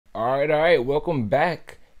All right, welcome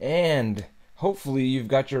back, and hopefully you've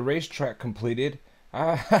got your racetrack completed.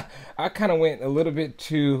 I I kind of went a little bit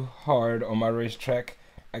too hard on my racetrack.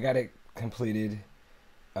 I got it completed.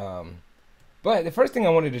 Um, but the first thing I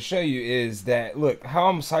wanted to show you is that look how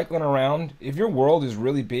I'm cycling around. If your world is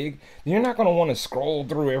really big, then you're not going to want to scroll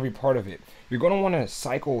through every part of it. You're going to want to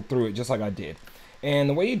cycle through it just like I did. And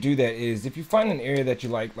the way you do that is if you find an area that you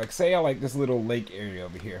like say I like this little lake area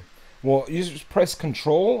over here. Well, you just press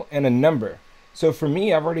Control and a number. So for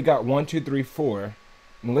me, I've already got 1, 2, 3, 4,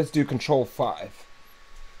 and let's do Control 5.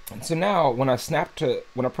 And so now, when I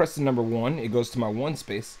press the number 1, it goes to my 1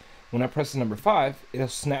 space. When I press the number 5, it'll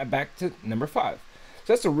snap back to number 5.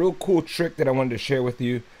 So that's a real cool trick that I wanted to share with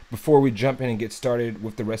you before we jump in and get started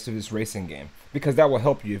with the rest of this racing game, because that will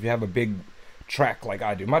help you if you have a big track like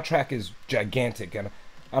I do. My track is gigantic, and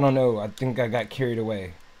I don't know, I think I got carried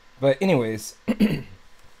away. But anyways,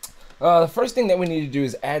 the first thing that we need to do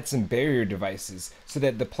is add some barrier devices so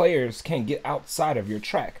that the players can't get outside of your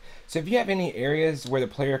track. So if you have any areas where the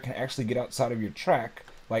player can actually get outside of your track,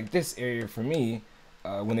 like this area for me,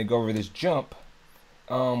 when they go over this jump,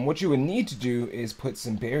 what you would need to do is put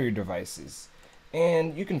some barrier devices.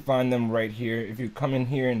 And you can find them right here. If you come in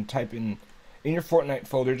here and type in your Fortnite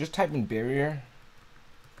folder, just type in barrier,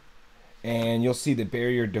 and you'll see the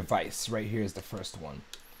barrier device right here is the first one.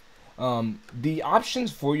 The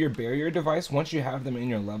options for your barrier device, once you have them in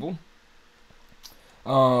your level,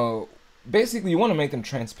 basically you want to make them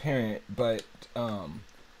transparent, but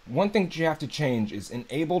one thing that you have to change is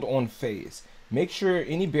enabled on phase. Make sure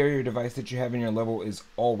any barrier device that you have in your level is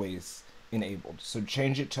always enabled. So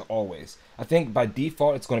change it to always. I think by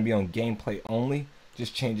default it's going to be on gameplay only.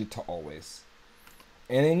 Just change it to always.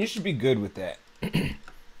 And then you should be good with that.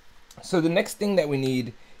 So the next thing that we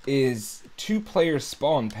need is 2 player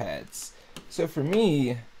spawn pads. So for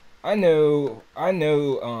me, I know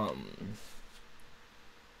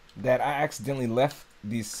that I accidentally left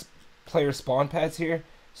these player spawn pads here,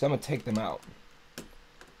 so I'm gonna take them out.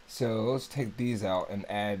 So let's take these out and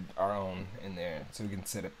add our own in there so we can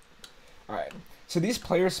set it. Alright, so these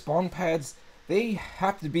player spawn pads, they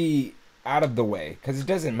have to be out of the way because it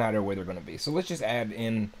doesn't matter where they're going to be. So let's just add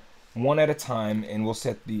in one at a time, and we'll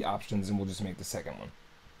set the options, and we'll just make the second one.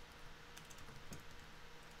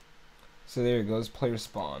 So there it goes, player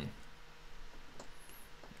spawn.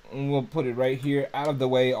 And we'll put it right here, out of the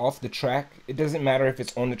way, off the track. It doesn't matter if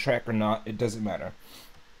it's on the track or not, it doesn't matter.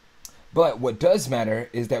 But what does matter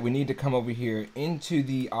is that we need to come over here into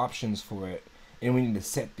the options for it, and we need to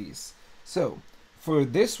set these. So for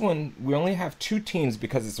this one, we only have 2 teams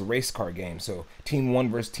because it's a race car game, so team 1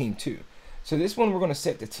 versus team 2. So this one we're going to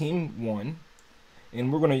set to team 1,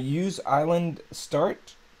 and we're going to use island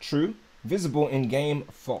start true, visible in game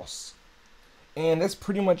false. And that's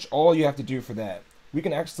pretty much all you have to do for that. We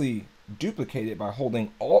can actually duplicate it by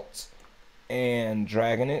holding Alt and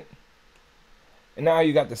dragging it. And now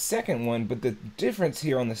you got the second one, but the difference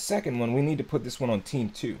here on the second one, we need to put this one on team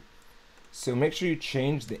 2. So make sure you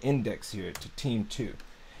change the index here to team 2.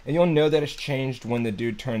 And you'll know that it's changed when the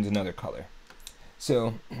dude turns another color.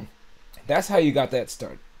 So that's how you got that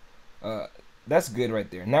start. That's good right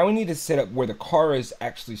there. Now we need to set up where the cars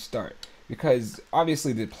actually start, because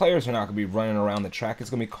obviously the players are not going to be running around the track. It's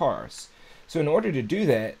going to be cars. So in order to do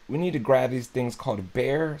that, we need to grab these things called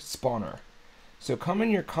bear spawner. So come in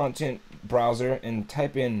your content browser and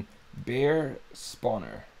type in bear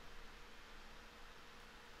spawner.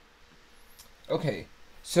 Okay,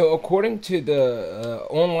 so according to the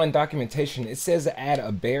online documentation, it says add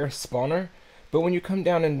a bear spawner, but when you come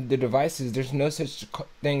down in the devices, there's no such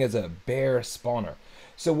thing as a bear spawner.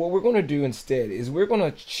 So what we're going to do instead is we're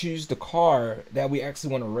going to choose the car that we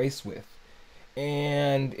actually want to race with.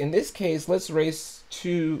 And in this case, let's race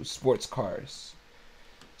 2 sports cars.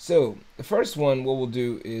 So the first one, what we'll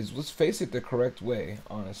do is let's face it the correct way,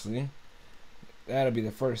 honestly. That'll be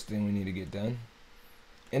the first thing we need to get done.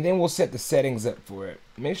 And then we'll set the settings up for it.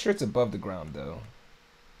 Make sure it's above the ground though.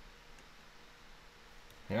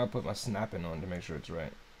 And I'll put my snapping on to make sure it's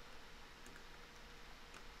right.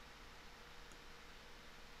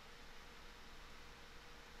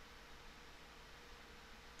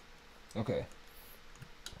 Okay.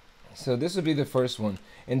 So this would be the first one.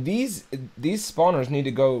 And these spawners need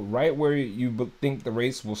to go right where you think the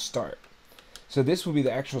race will start. So this will be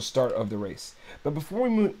the actual start of the race. But before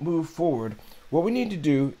we move forward, what we need to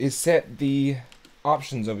do is set the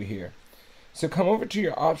options over here. So come over to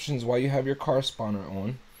your options while you have your car spawner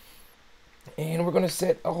on. And we're going to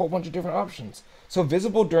set a whole bunch of different options. So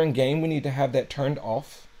visible during game, we need to have that turned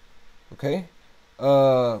off. Okay.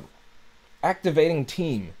 Activating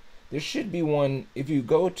team. There should be one, if you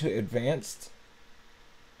go to advanced,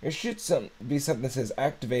 there should be something that says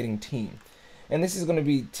activating team. And this is going to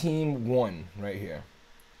be team 1 right here.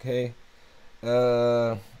 Okay.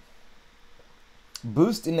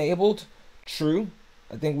 Boost enabled, true.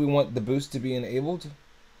 I think we want the boost to be enabled.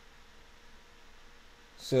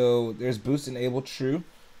 So there's boost enabled, true.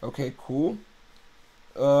 Okay, cool.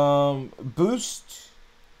 Boost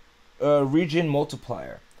regen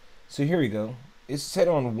multiplier. So here we go. It's set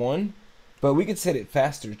on 1, but we could set it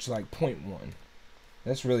faster to like 0.1.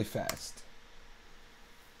 That's really fast.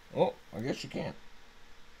 Oh, I guess you can't.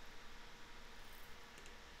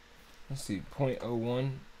 Let's see,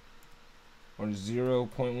 0.01 or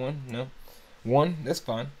 0.1. No, 1. That's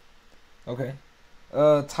fine. Okay.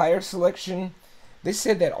 Tire selection. They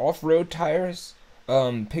said that off-road tires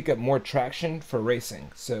pick up more traction for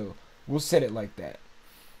racing, so we'll set it like that.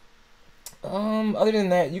 Other than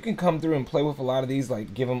that, you can come through and play with a lot of these,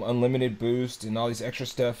 like give them unlimited boost and all these extra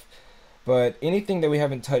stuff. But anything that we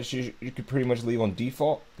haven't touched, you could pretty much leave on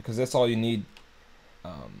default because that's all you need.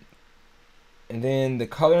 And then the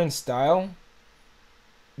color and style,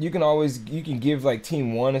 you can give like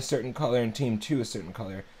team 1 a certain color and team 2 a certain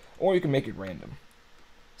color, or you can make it random.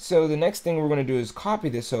 So the next thing we're going to do is copy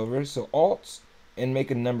this over. So Alt and make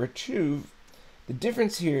a number 2. The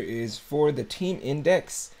difference here is for the team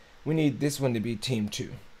index, we need this one to be team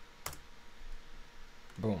 2.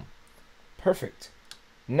 Boom. Perfect.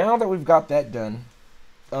 Now that we've got that done,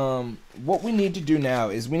 what we need to do now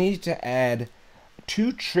is we need to add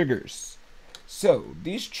 2 triggers. So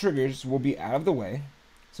these triggers will be out of the way.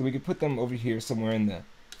 So we could put them over here somewhere in the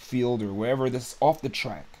field or wherever this off the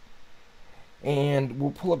track. And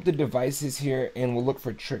we'll pull up the devices here and we'll look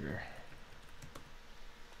for trigger.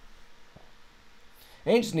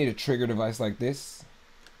 And you just need a trigger device like this.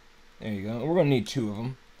 There you go. We're going to need 2 of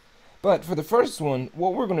them. But for the first one,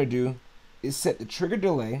 what we're going to do is set the trigger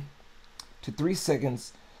delay to 3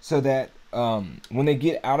 seconds so that when they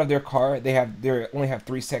get out of their car, they only have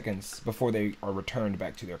 3 seconds before they are returned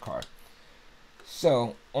back to their car.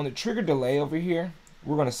 So on the trigger delay over here,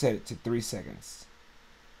 we're going to set it to 3 seconds.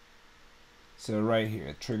 So right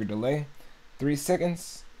here, trigger delay, 3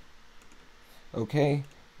 seconds. Okay.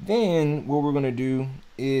 Then what we're going to do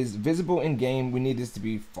is visible in game. We need this to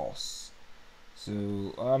be false. So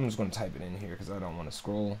I'm just going to type it in here because I don't want to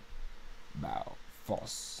scroll. Bow.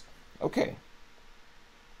 False. Okay.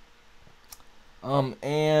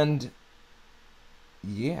 And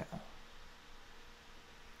yeah.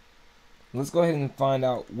 Let's go ahead and find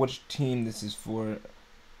out which team this is for.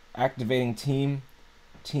 Activating team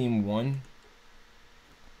 1.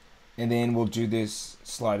 And then we'll do this,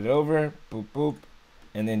 slide it over, boop, boop,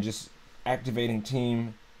 and then just activating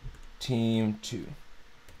team 2.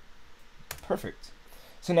 Perfect.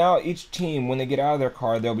 So now each team, when they get out of their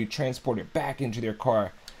car, they'll be transported back into their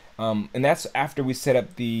car. And that's after we set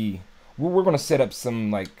up we're going to set up some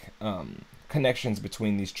like connections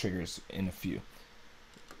between these triggers in a few.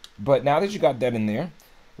 But now that you got that in there,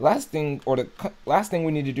 the last thing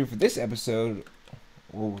we need to do for this episode,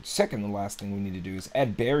 or second to last thing we need to do, is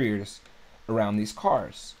add barriers around these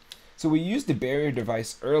cars. So we used the barrier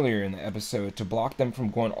device earlier in the episode to block them from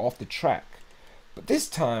going off the track. But this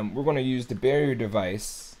time we're going to use the barrier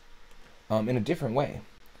device in a different way.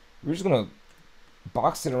 We're just going to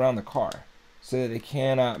box it around the car so that they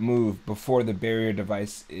cannot move before the barrier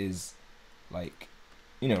device is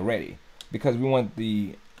ready. Because we want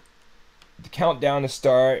the countdown to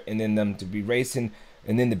start and then them to be racing,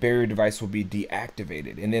 and then the barrier device will be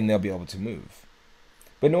deactivated and then they'll be able to move.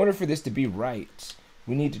 But in order for this to be right,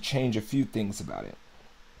 we need to change a few things about it.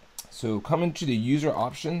 So come into the user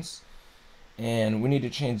options and we need to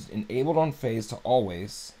change enabled on phase to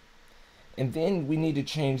always. And then we need to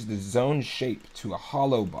change the zone shape to a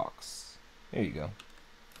hollow box. There you go.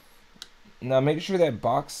 Now make sure that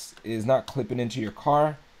box is not clipping into your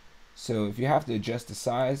car. So if you have to adjust the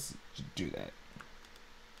size, just do that.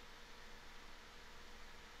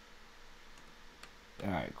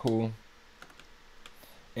 Alright, cool.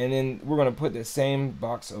 And then we're going to put the same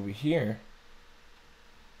box over here.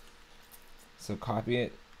 So copy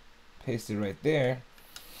it, paste it right there.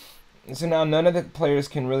 And so now none of the players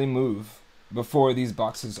can really move before these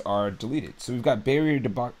boxes are deleted. So we've got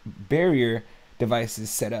barrier devices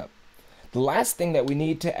set up. The last thing that we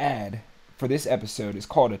need to add for this episode is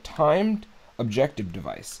called a timed objective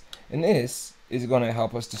device. And this is going to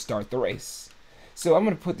help us to start the race. So I'm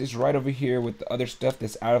going to put this right over here with the other stuff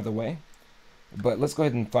that's out of the way. But let's go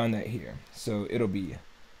ahead and find that here. So it'll be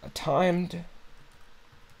a timed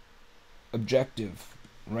objective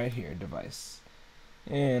right here device.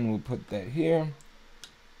 And we'll put that here.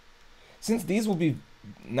 Since these will be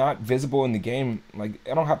not visible in the game, like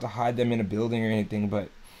I don't have to hide them in a building or anything, but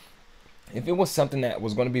If it was something that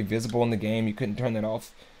was going to be visible in the game, you couldn't turn that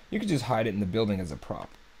off, you could just hide it in the building as a prop.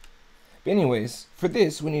 But anyways, for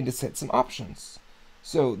this, we need to set some options.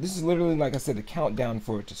 So this is literally, like I said, the countdown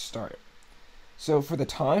for it to start. So for the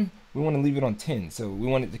time, we want to leave it on 10. So we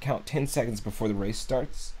want it to count 10 seconds before the race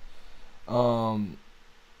starts.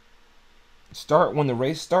 Start when the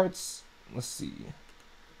race starts. Let's see.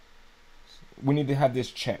 We need to have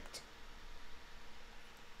this checked.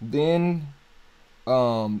 Then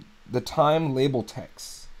the time label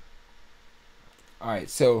text. Alright,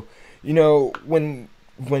 so you know when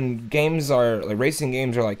games are like racing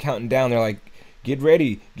games are like counting down, they're like, get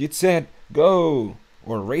ready, get set, go,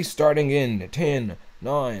 or race starting in 10,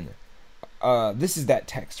 9. This is that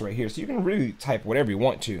text right here, so you can really type whatever you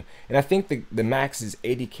want to, and I think the max is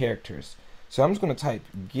 80 characters. So I'm just gonna type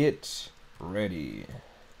get ready.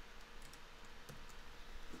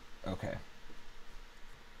 Okay.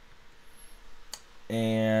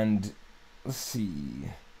 And let's see.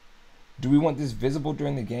 Do we want this visible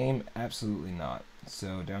during the game? Absolutely not.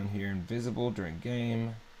 So down here, invisible during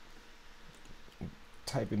game.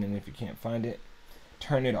 Type it in if you can't find it.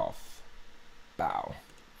 Turn it off. Bow.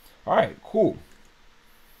 Alright, cool.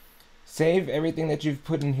 Save everything that you've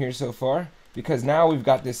put in here so far, because now we've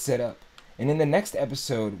got this set up. And in the next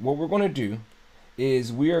episode, what we're going to do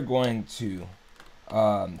is we are going to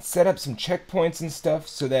set up some checkpoints and stuff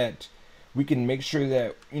so that we can make sure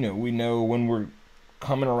that, you know, we know when we're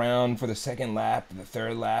coming around for the second lap, the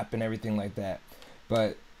third lap, and everything like that.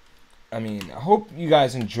 But I mean, I hope you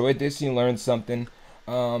guys enjoyed this and you learned something.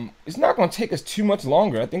 It's not going to take us too much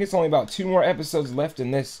longer. I think it's only about 2 more episodes left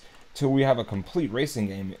in this till we have a complete racing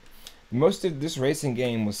game. Most of this racing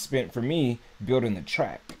game was spent for me building the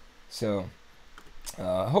track. So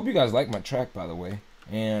I hope you guys like my track, by the way.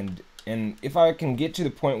 And if I can get to the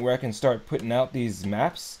point where I can start putting out these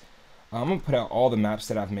maps, I'm gonna put out all the maps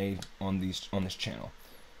that I've made on this channel.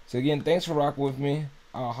 So again, thanks for rocking with me.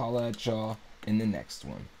 I'll holla at y'all in the next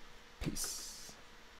one. Peace.